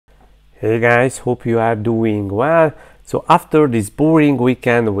Hey guys, hope you are doing well. So after this boring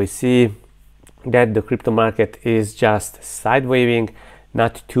weekend, we see that the crypto market is just side-waving,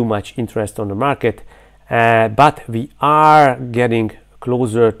 not too much interest on the market, but we are getting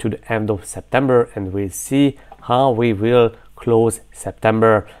closer to the end of September, and we'll see how we will close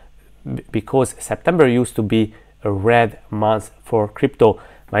September, because September used to be a red month for crypto.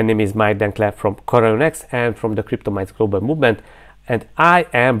 My name is Mike Denkler from CorionX and from the CryptoMinds Global movement, and I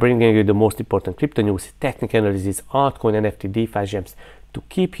am bringing you the most important crypto news, technical analysis, altcoin, NFT, DeFi gems to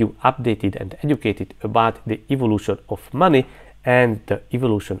keep you updated and educated about the evolution of money and the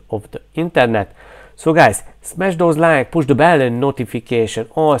evolution of the internet. So guys, smash those like, push the bell and notification,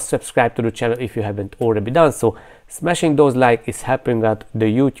 or subscribe to the channel if you haven't already done so. Smashing those like is helping out the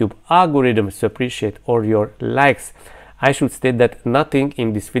YouTube algorithm, so appreciate all your likes. I should state that nothing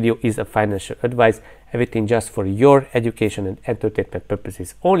in this video is a financial advice, everything just for your education and entertainment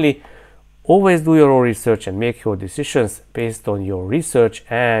purposes only. Always do your own research and make your decisions based on your research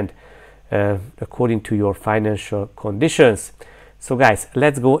and according to your financial conditions. So guys,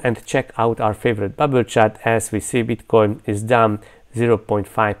 let's go and check out our favorite bubble chart. As we see, Bitcoin is down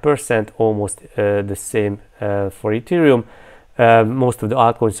 0.5%, almost the same for Ethereum. Most of the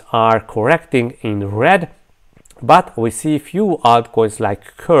altcoins are correcting in red, but we see few altcoins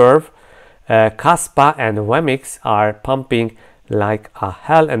like Curve, Kaspa and Wemix are pumping like a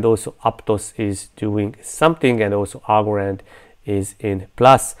hell, and also Aptos is doing something, and also Algorand is in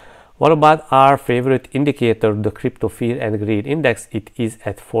plus. What about our favorite indicator, the crypto fear and greed index? It is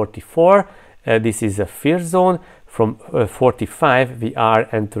at 44. This is a fear zone. From 45 we are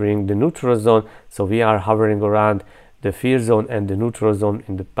entering the neutral zone, so we are hovering around the fear zone and the neutral zone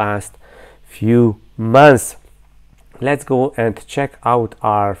in the past few months. Let's go and check out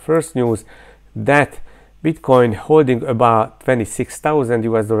our first news, that Bitcoin holding about 26,000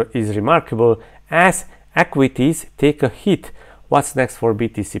 US dollar is remarkable as equities take a hit. What's next for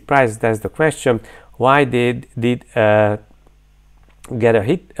BTC price? That's the question. Why did get a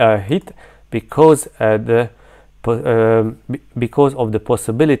hit? Because because of the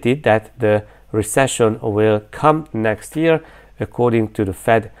possibility that the recession will come next year, according to the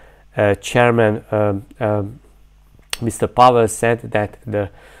Fed chairman. Mr. Powell said that the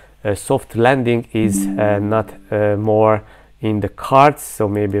soft landing is not more in the cards, so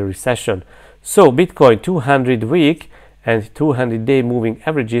maybe a recession. So Bitcoin 200 week and 200-day moving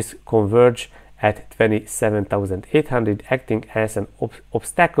averages converge at 27,800, acting as an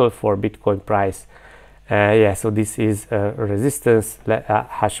obstacle for Bitcoin price. Yeah, so this is resistance,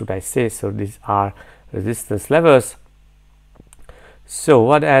 how should I say, so these are resistance levels. So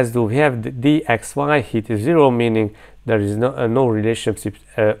what else do we have? The DXY hit 0, meaning there is no relationship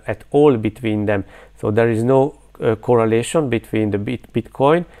at all between them. So there is no correlation between the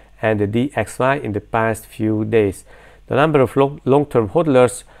Bitcoin and the DXY in the past few days. The number of long-term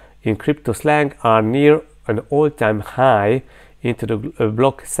hodlers in crypto slang are near an all-time high, into the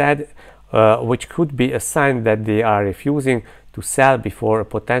block said, which could be a sign that they are refusing to sell before a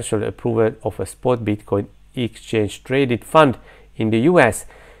potential approval of a spot Bitcoin exchange traded fund in the US.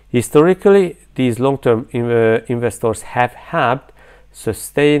 Historically, these long-term investors have helped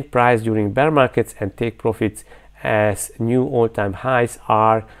sustain price during bear markets and take profits as new all-time highs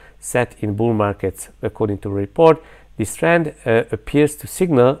are set in bull markets. According to a report, this trend appears to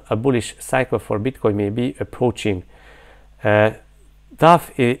signal a bullish cycle for Bitcoin may be approaching.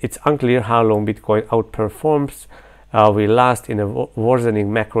 Thus, it's unclear how long Bitcoin outperforms will last in a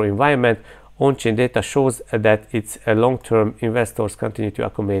worsening macro environment. On-chain data shows that its long-term investors continue to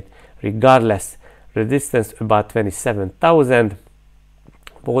accumulate regardless. Resistance about 27,000.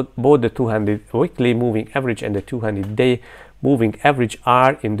 Both the 200 weekly moving average and the 200-day moving average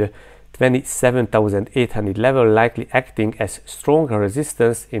are in the 27,800 level, likely acting as stronger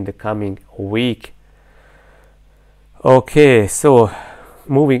resistance in the coming week. Okay, so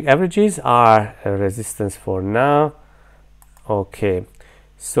moving averages are a resistance for now. Okay,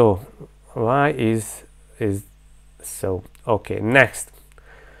 so why is so? Okay, next,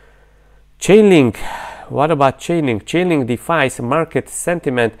 Chainlink. What about Chainlink? Chainlink defies market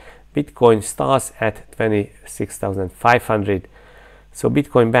sentiment. Bitcoin starts at 26,500. So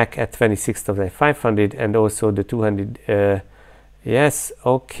Bitcoin back at 26,500, and also the 200. Yes,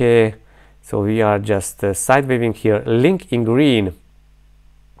 okay. So we are just side waving here. Link in green.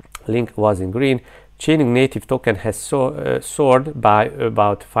 Link was in green. Chainlink native token has soared by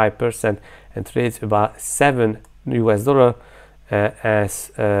about 5% and trades about $7 US.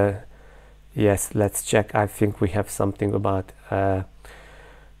 As yes, let's check. I think we have something about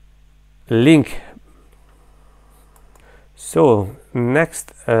Link. So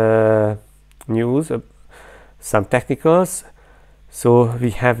next news, some technicals. So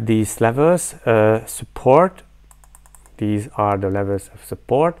we have these levels, support. These are the levels of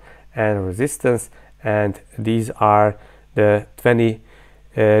support and resistance, and these are the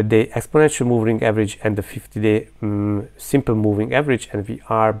 20-day exponential moving average and the 50-day simple moving average, and we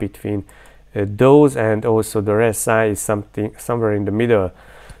are between those, and also the RSI is somewhere in the middle.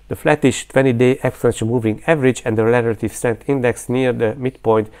 The flattish 20-day exponential moving average and the relative strength index near the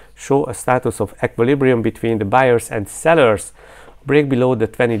midpoint show a status of equilibrium between the buyers and sellers. Break below the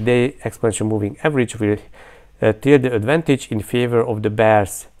 20-day exponential moving average will tilt the advantage in favor of the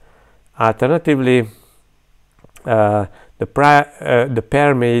bears. Alternatively, the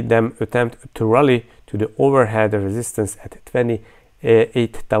pair may then attempt to rally to the overhead resistance at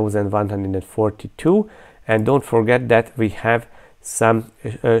 28,142, and don't forget that we have some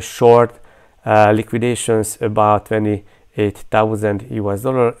short liquidations about 28,000 US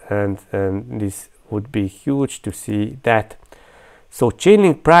dollar, and this would be huge to see that. So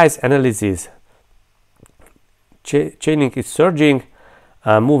Chainlink price analysis. Chainlink is surging.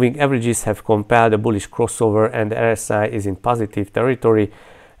 Moving averages have compelled a bullish crossover, and the RSI is in positive territory,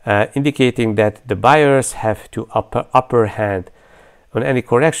 indicating that the buyers have to upper hand. On any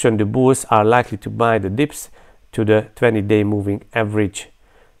correction, the bulls are likely to buy the dips to the 20-day moving average.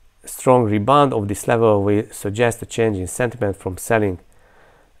 Strong rebound of this level will suggest a change in sentiment from selling.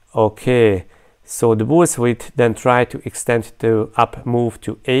 Okay, so the bulls will then try to extend the up move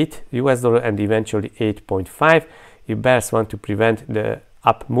to 8 US dollar and eventually 8.5. If bears want to prevent the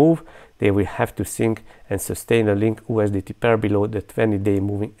up move, they will have to sink and sustain a link USDT pair below the 20-day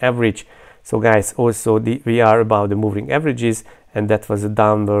moving average. So guys, also we are about the moving averages, and that was a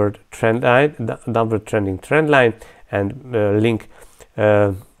downward trend line, downward trending trend line, and link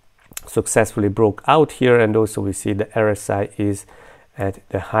successfully broke out here, and also we see the RSI is at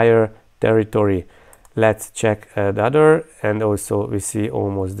the higher territory. Let's check the other, and also we see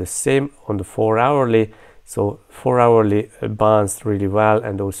almost the same on the 4-hourly. So 4-hourly bounced really well,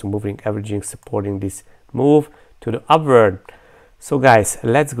 and also moving averaging supporting this move to the upward. So guys,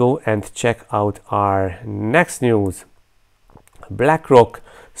 let's go and check out our next news. BlackRock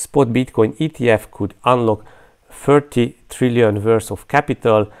spot Bitcoin ETF could unlock 30 trillion worth of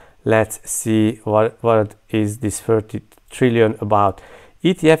capital. Let's see what is this 30 trillion about.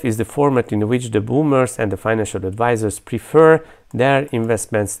 ETF is the format in which the boomers and the financial advisors prefer their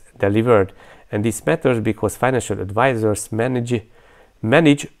investments delivered. And this matters because financial advisors manage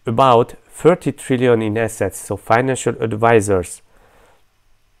about 30 trillion in assets. So financial advisors.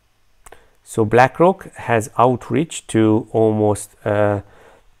 So BlackRock has outreach to almost so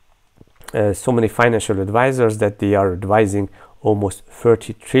many financial advisors that they are advising almost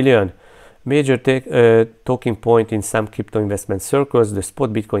 30 trillion. Major talking point in some crypto investment circles, the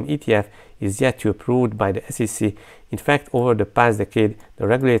spot Bitcoin ETF is yet to be approved by the SEC. In fact, over the past decade, the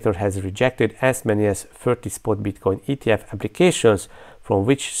regulator has rejected as many as 30 spot Bitcoin ETF applications, from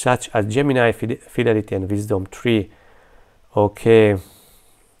which such as Gemini, Fidelity, and Wisdom Tree. Okay.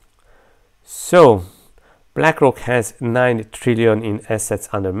 So, BlackRock has 9 trillion in assets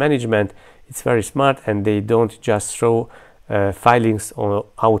under management. It's very smart, and they don't just throw filings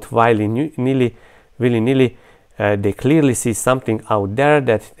out willy-nilly. They clearly see something out there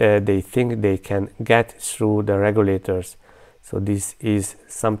that they think they can get through the regulators. So this is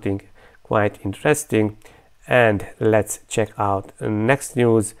something quite interesting. And let's check out the next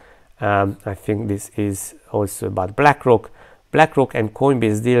news. I think this is also about BlackRock. BlackRock and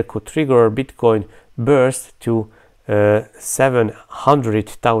Coinbase deal could trigger Bitcoin burst to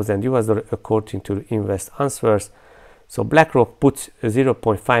 700,000 US dollars according to Invest Answers. So BlackRock puts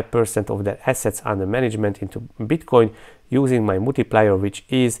 0.5% of their assets under management into Bitcoin using my multiplier, which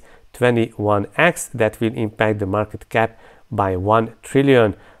is 21x. That will impact the market cap by 1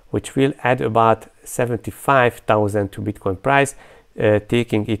 trillion, which will add about 75,000 to Bitcoin price,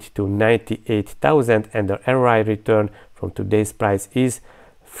 taking it to 98,000, and the ROI return from today's price is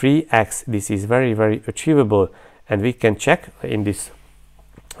 3x. This is very, very achievable, and we can check in this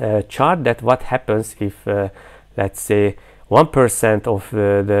chart that what happens if let's say 1% of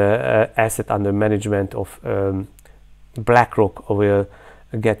the asset under management of BlackRock will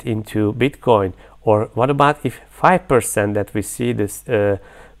get into Bitcoin, or what about if 5% that we see this the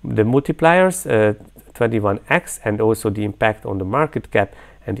multipliers 21x, and also the impact on the market cap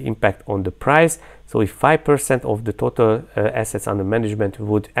and the impact on the price. So if 5% of the total assets under management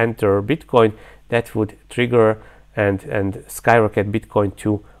would enter Bitcoin, that would trigger and skyrocket Bitcoin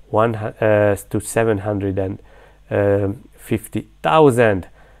to 750,000.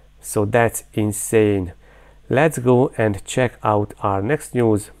 So that's insane. Let's go and check out our next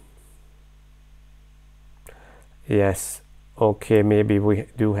news. Yes, okay, maybe we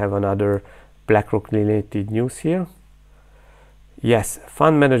do have another BlackRock related news here. Yes,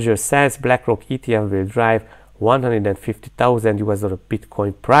 fund manager says BlackRock ETF will drive $150,000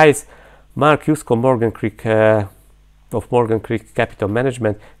 Bitcoin price. Mark Yusko of Morgan Creek Capital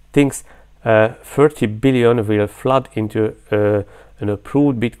Management thinks 30 billion will flood into an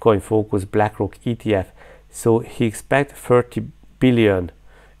approved Bitcoin focused BlackRock ETF. So he expects 30 billion.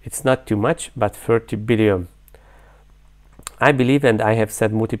 It's not too much, but 30 billion. I believe, and I have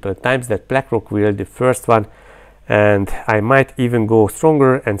said multiple times, that BlackRock will be the first one, and I might even go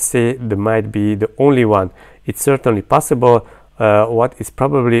stronger and say they might be the only one. It's certainly possible. What is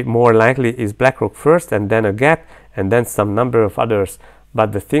probably more likely is BlackRock first, and then a gap, and then some number of others.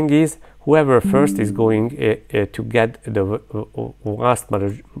 But the thing is, whoever first is going to get the vast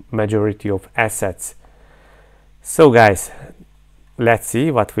majority of assets. So guys, let's see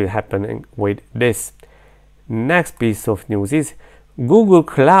what will happen with this. Next piece of news is Google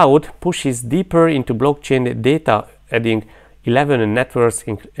Cloud pushes deeper into blockchain data, adding 11 networks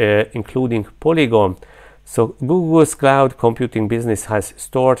including Polygon. So Google's cloud computing business has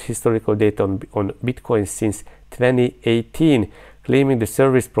stored historical data on Bitcoin since 2018, claiming the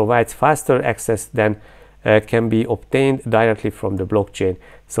service provides faster access than can be obtained directly from the blockchain.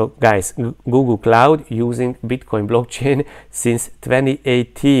 So guys, Google Cloud using Bitcoin blockchain since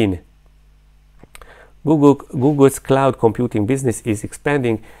 2018. Google's cloud computing business is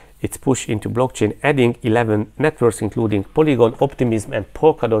expanding its push into blockchain, adding 11 networks including Polygon, Optimism and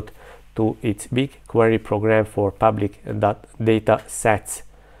Polkadot to its BigQuery program for public data sets.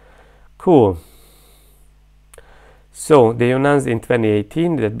 Cool. So they announced in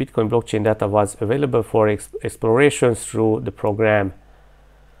 2018 that Bitcoin blockchain data was available for exploration through the program.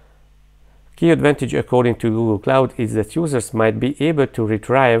 Key advantage, according to Google Cloud, is that users might be able to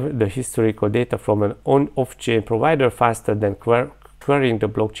retrieve the historical data from an off-chain provider faster than querying the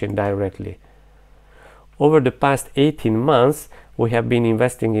blockchain directly. Over the past 18 months, we have been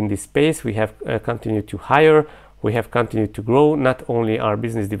investing in this space. We have continued to hire. We have continued to grow not only our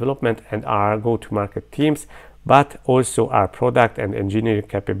business development and our go-to-market teams, but also our product and engineering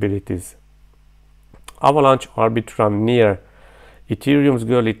capabilities. Avalanche, Arbitrum, Near, Ethereum's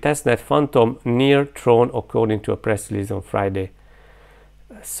Girly testnet, Phantom, Near, Tron, according to a press release on Friday.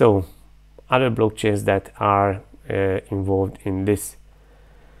 So other blockchains that are involved in this.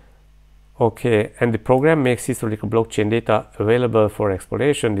 Okay, and the program makes historical blockchain data available for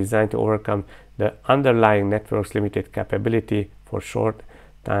exploration, designed to overcome the underlying network's limited capability for short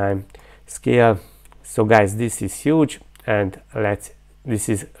time scale. So guys, this is huge, and this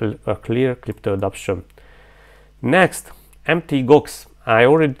is a clear crypto adoption. Next, MTGOX. I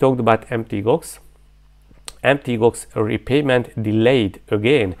already talked about MTGOX. MTGOX repayment delayed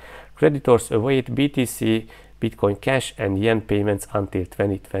again. Creditors await BTC, Bitcoin Cash and yen payments until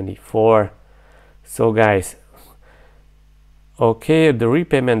 2024. So guys, okay, the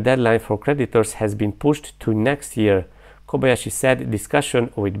repayment deadline for creditors has been pushed to next year. Kobayashi said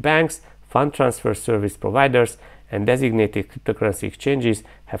discussion with banks, fund transfer service providers and designated cryptocurrency exchanges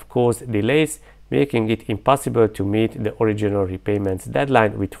have caused delays, making it impossible to meet the original repayments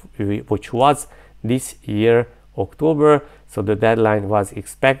deadline, which was this year October. So the deadline was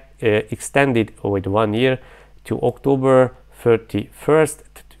extended with 1 year to October 31st,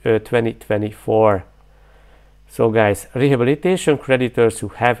 2024. So guys, rehabilitation creditors who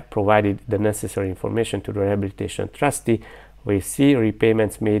have provided the necessary information to the rehabilitation trustee will see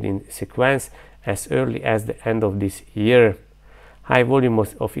repayments made in sequence as early as the end of this year. High volume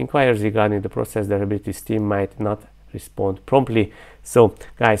of inquiries regarding the process, the rehabilitation team might not respond promptly. So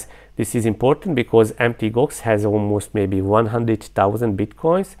guys, this is important because MTGOX has almost maybe 100,000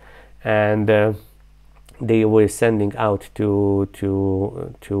 bitcoins, and they were sending out to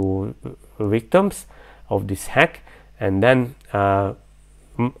victims of this hack, and then a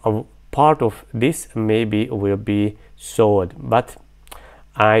part of this maybe will be sold, but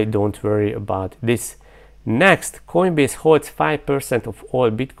I don't worry about this. Next, Coinbase holds 5% of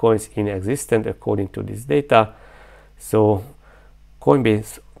all bitcoins in existence according to this data. So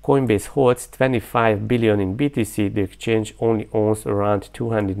Coinbase holds 25 billion in BTC. The exchange only owns around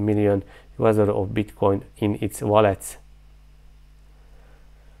 200 million of Bitcoin in its wallets.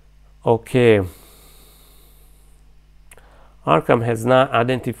 Okay. Arkham has now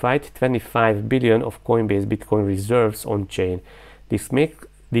identified 25 billion of Coinbase Bitcoin reserves on chain. This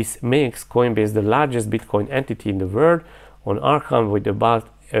makes Coinbase the largest Bitcoin entity in the world. On Arkham, with about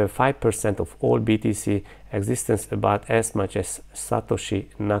 5% of all BTC existence, about as much as Satoshi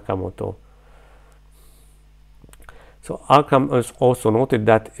Nakamoto. So Arkham also noted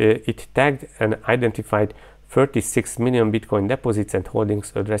that it tagged and identified 36 million Bitcoin deposits and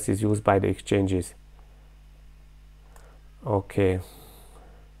holdings addresses used by the exchanges. Okay.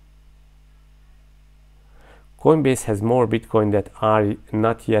 Coinbase has more Bitcoin that are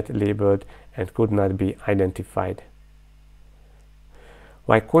not yet labeled and could not be identified.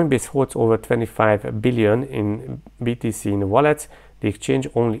 While Coinbase holds over 25 billion in BTC in wallets, the exchange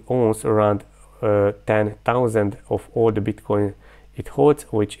only owns around 10,000 of all the Bitcoin it holds,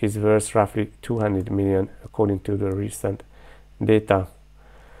 which is worth roughly 200 million according to the recent data.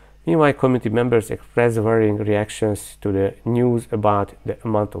 Meanwhile, community members express varying reactions to the news about the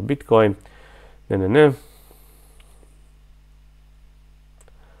amount of Bitcoin.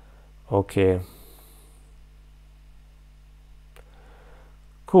 Okay.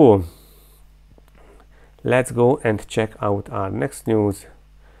 Cool. Let's go and check out our next news.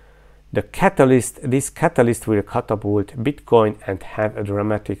 This catalyst will catapult Bitcoin and have a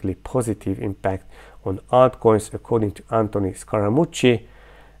dramatically positive impact on altcoins, according to Anthony Scaramucci.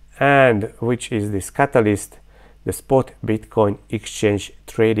 And which is this catalyst? The spot Bitcoin exchange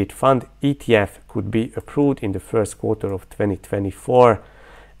traded fund ETF could be approved in the first quarter of 2024.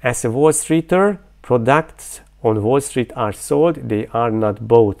 As a Wall Streeter, products on Wall Street are sold, they are not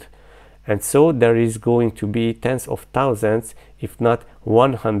bought. And so there is going to be tens of thousands, if not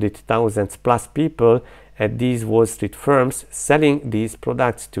 100,000 plus people at these Wall Street firms selling these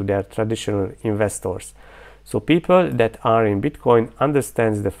products to their traditional investors. So people that are in Bitcoin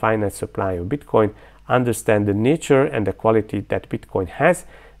understands the finite supply of Bitcoin, understand the nature and the quality that Bitcoin has.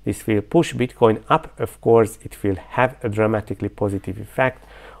 This will push Bitcoin up. Of course, it will have a dramatically positive effect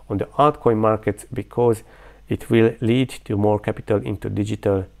on the altcoin markets because it will lead to more capital into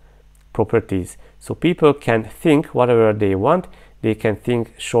digital properties. So people can think whatever they want. They can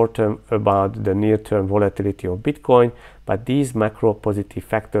think short term about the near-term volatility of Bitcoin, but these macro positive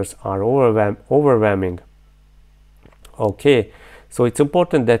factors are overwhelming. Okay, so it's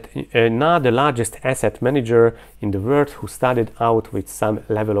important that now the largest asset manager in the world, who started out with some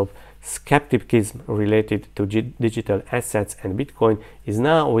level of skepticism related to digital assets and Bitcoin, is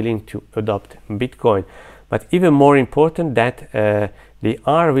now willing to adopt Bitcoin. But even more important, that they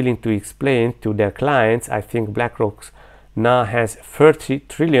are willing to explain to their clients. I think BlackRock now has 30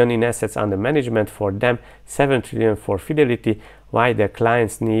 trillion in assets under management. For them, 7 trillion for Fidelity, why their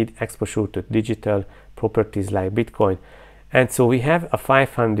clients need exposure to digital properties like Bitcoin. And so we have a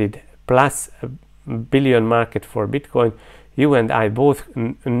 500 plus billion market for Bitcoin. You and I both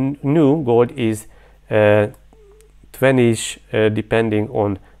knew gold is 20-ish depending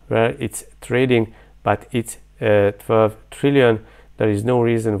on where it's trading, but it's 12 trillion. There is no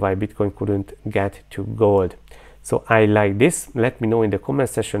reason why Bitcoin couldn't get to gold. So I like this. Let me know in the comment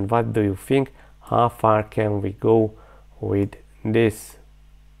section, what do you think? How far can we go with this?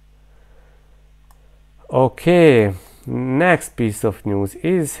 Okay, next piece of news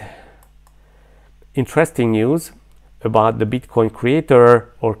is interesting news about the Bitcoin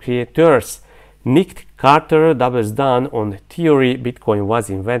creator or creators. Nick Carter doubles down on theory Bitcoin was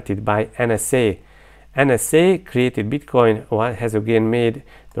invented by NSA. NSA created Bitcoin, has again made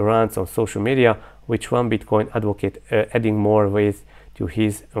the rounds on social media, which one Bitcoin advocate adding more weight to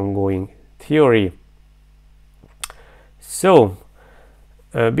his ongoing theory. So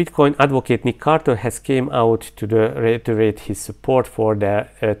Bitcoin advocate Nick Carter has came out to reiterate his support for the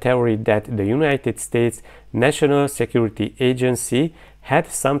theory that the United States National Security Agency had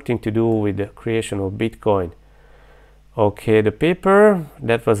something to do with the creation of Bitcoin. Okay, the paper,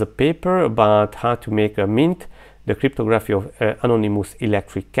 that was a paper about how to make a mint, the cryptography of anonymous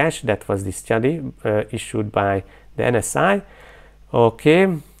electric cash. That was the study issued by the NSA. Okay,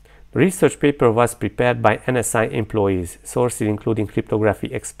 the research paper was prepared by NSA employees, sources including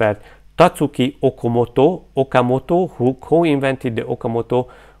cryptography expert Tatsuki Okamoto, who co-invented the Okamoto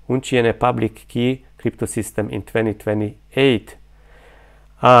Unchiene public key crypto system in 2028.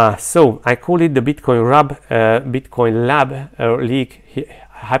 So I call it the Bitcoin Lab leak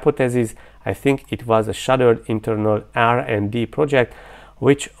hypothesis. I think it was a shuttered internal R&D project,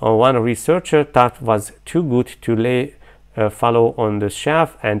 which one researcher thought was too good to follow on the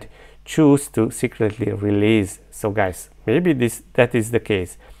shelf and choose to secretly release. So guys, maybe that is the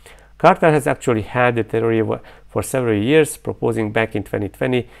case. Carter has actually had the theory for several years, proposing back in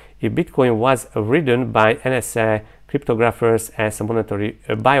 2020 if Bitcoin was ridden by NSA cryptographers as a monetary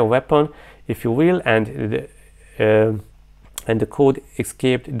bioweapon, if you will, and the code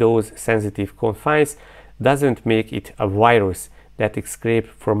escaped those sensitive confines, doesn't make it a virus that escaped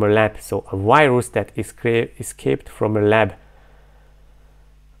from a lab. So a virus that escaped from a lab.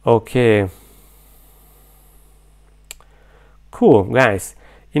 Okay. Cool, guys.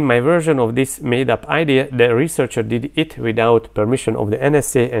 In my version of this made-up idea, the researcher did it without permission of the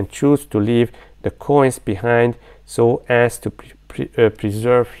NSA and chose to leave the coins behind so as to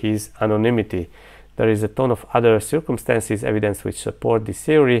preserve his anonymity. There is a ton of other circumstances, evidence which support this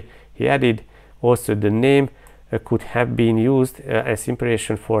theory. He added also the name could have been used as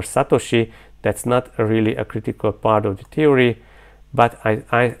inspiration for Satoshi. That's not really a critical part of the theory, but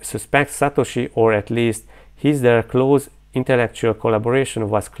I suspect Satoshi, or at least their close intellectual collaboration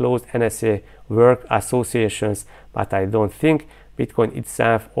was closed NSA work associations, but I don't think Bitcoin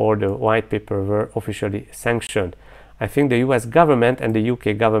itself or the white paper were officially sanctioned. I think the US government and the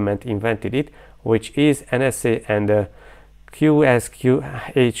UK government invented it, which is NSA and the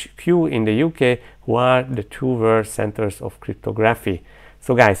QSQHQ in the UK, who are the two world centers of cryptography.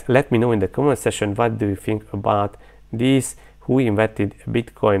 So guys, let me know in the comment section what do you think about this, who invented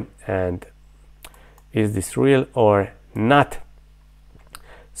Bitcoin, and is this real or not?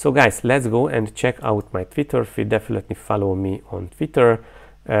 So guys, let's go and check out my Twitter feed. Definitely follow me on Twitter.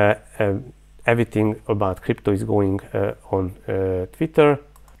 Everything about crypto is going on Twitter.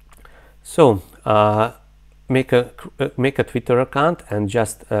 So make a Twitter account and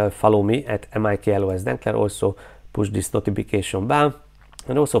just follow me at MIKLOSDenkler. Also push this notification bell,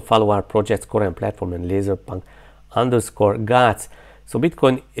 and also follow our projects Corian platform and laserpunk_gods. So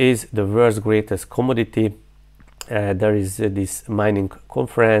Bitcoin is the world's greatest commodity. There is this mining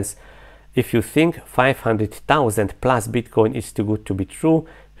conference. If you think 500,000 plus Bitcoin is too good to be true,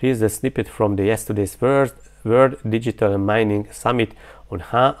 here's a snippet from the yesterday's World Digital Mining Summit on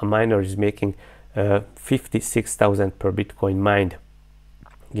how a miner is making 56,000 per Bitcoin mined.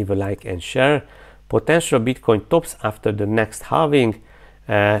 Give a like and share. Potential Bitcoin tops after the next halving.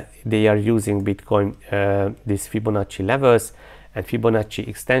 They are using Bitcoin, these Fibonacci levels and Fibonacci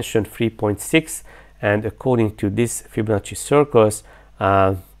extension 3.6, and according to this Fibonacci circles,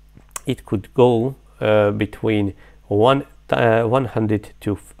 it could go between 100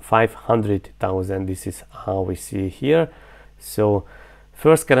 to 500,000. This is how we see here. So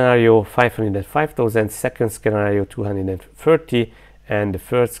first scenario 505,000, second scenario 230, and the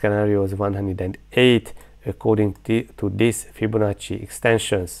third scenario is 108 according to these Fibonacci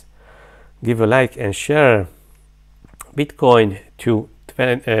extensions. Give a like and share. Bitcoin to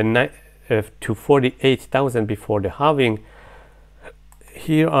 48,000 before the halving.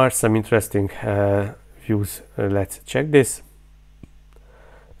 Here are some interesting views. Let's check this.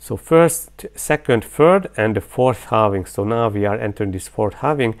 So first, second, third, and the fourth halving. So now we are entering this fourth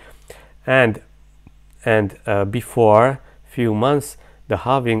halving, and before few months the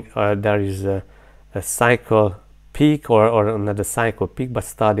halving, there is a cycle peak or another cycle peak, but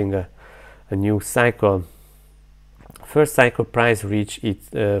starting a new cycle. First cycle price reached its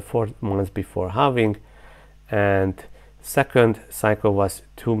 4 months before halving, and second cycle was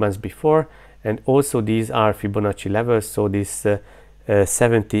 2 months before, and also these are Fibonacci levels. So this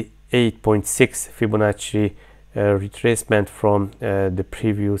 78.6 Fibonacci retracement from the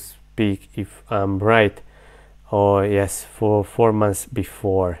previous peak, if I'm right, or yes, for 4 months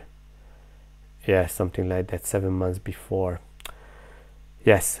before. Yeah, something like that, 7 months before.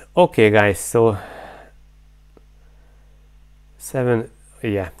 Yes, okay guys, so 7,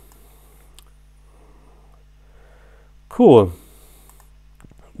 yeah, cool.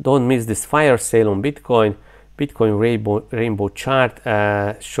 Don't miss this fire sale on Bitcoin. Bitcoin rainbow chart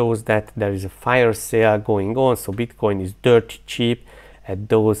shows that there is a fire sale going on. So Bitcoin is dirt cheap at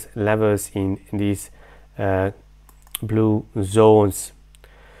those levels in these blue zones.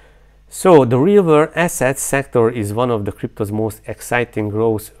 So the real world assets sector is one of the crypto's most exciting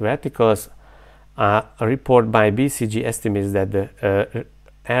growth verticals. A report by BCG estimates that the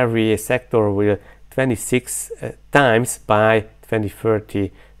RVA sector will 26 times by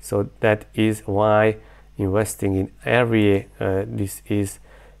 2030. So that is why investing in RVA, this is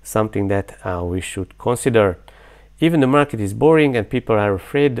something that we should consider. Even the market is boring and people are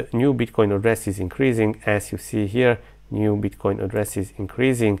afraid. New Bitcoin address is increasing, as you see here. New Bitcoin address is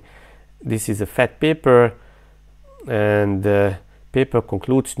increasing. This is a Fed paper, and the paper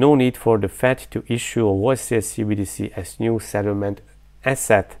concludes no need for the Fed to issue a wholesale CBDC as new settlement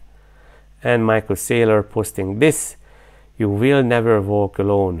asset. And Michael Saylor posting this: "You will never walk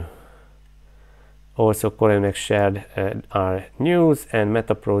alone." Also CorionX shared our news, and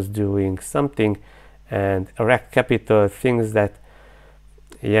MetaPro's doing something, and Rec Capital thinks that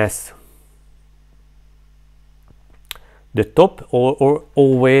yes, the top or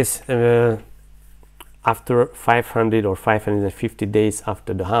always after 500 or 550 days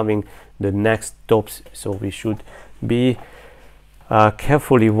after the halving, the next tops. So we should be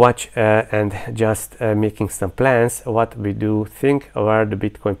carefully watch and just making some plans what we do think where the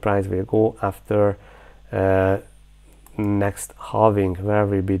Bitcoin price will go after next halving, where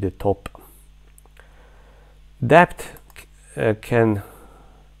will be the top. Debt can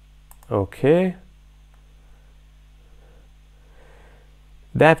okay,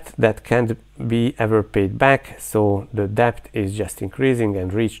 debt that can't be ever paid back, so the debt is just increasing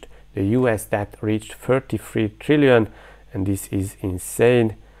and reached, the US debt reached 33 trillion, and this is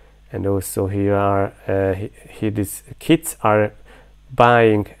insane. And also here are here these kids are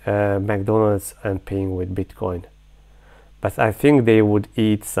buying McDonald's and paying with Bitcoin, but I think they would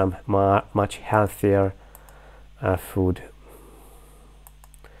eat some much healthier food.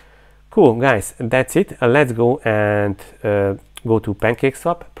 Cool guys, that's it. Let's go and go to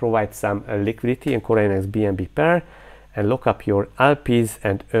PancakeSwap, provide some liquidity in CorionX BNB pair, and lock up your LPs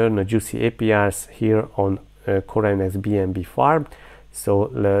and earn a juicy APRs here on CorionX BNB farm. So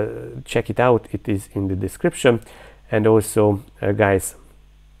check it out, it is in the description. And also guys,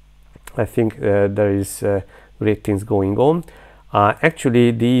 I think there is great things going on.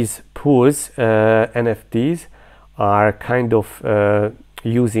 Actually these pools, NFTs, are kind of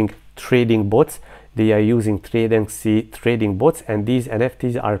using trading bots. They are using trading bots, and these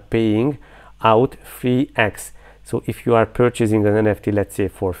NFTs are paying out 3x. So if you are purchasing an NFT, let's say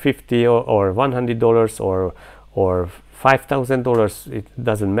for $50 or $100 or $5,000, it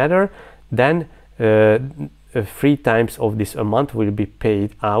doesn't matter, then 3 times of this amount will be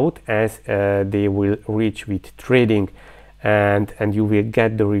paid out as they will reach with trading, and you will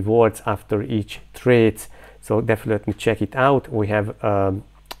get the rewards after each trade. So definitely check it out. We have a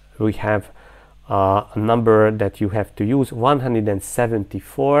number that you have to use,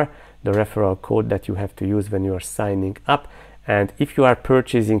 174, the referral code that you have to use when you are signing up. And if you are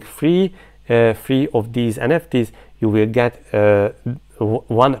purchasing free of these NFTs, you will get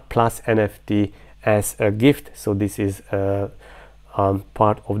 1 plus NFT as a gift. So this is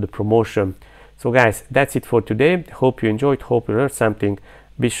part of the promotion. So guys, that's it for today. Hope you enjoyed, hope you learned something.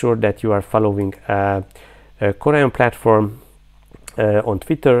 Be sure that you are following Corion platform on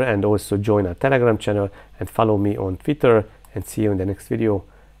Twitter, and also join our Telegram channel and follow me on Twitter, and see you in the next video.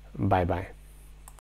 Bye bye.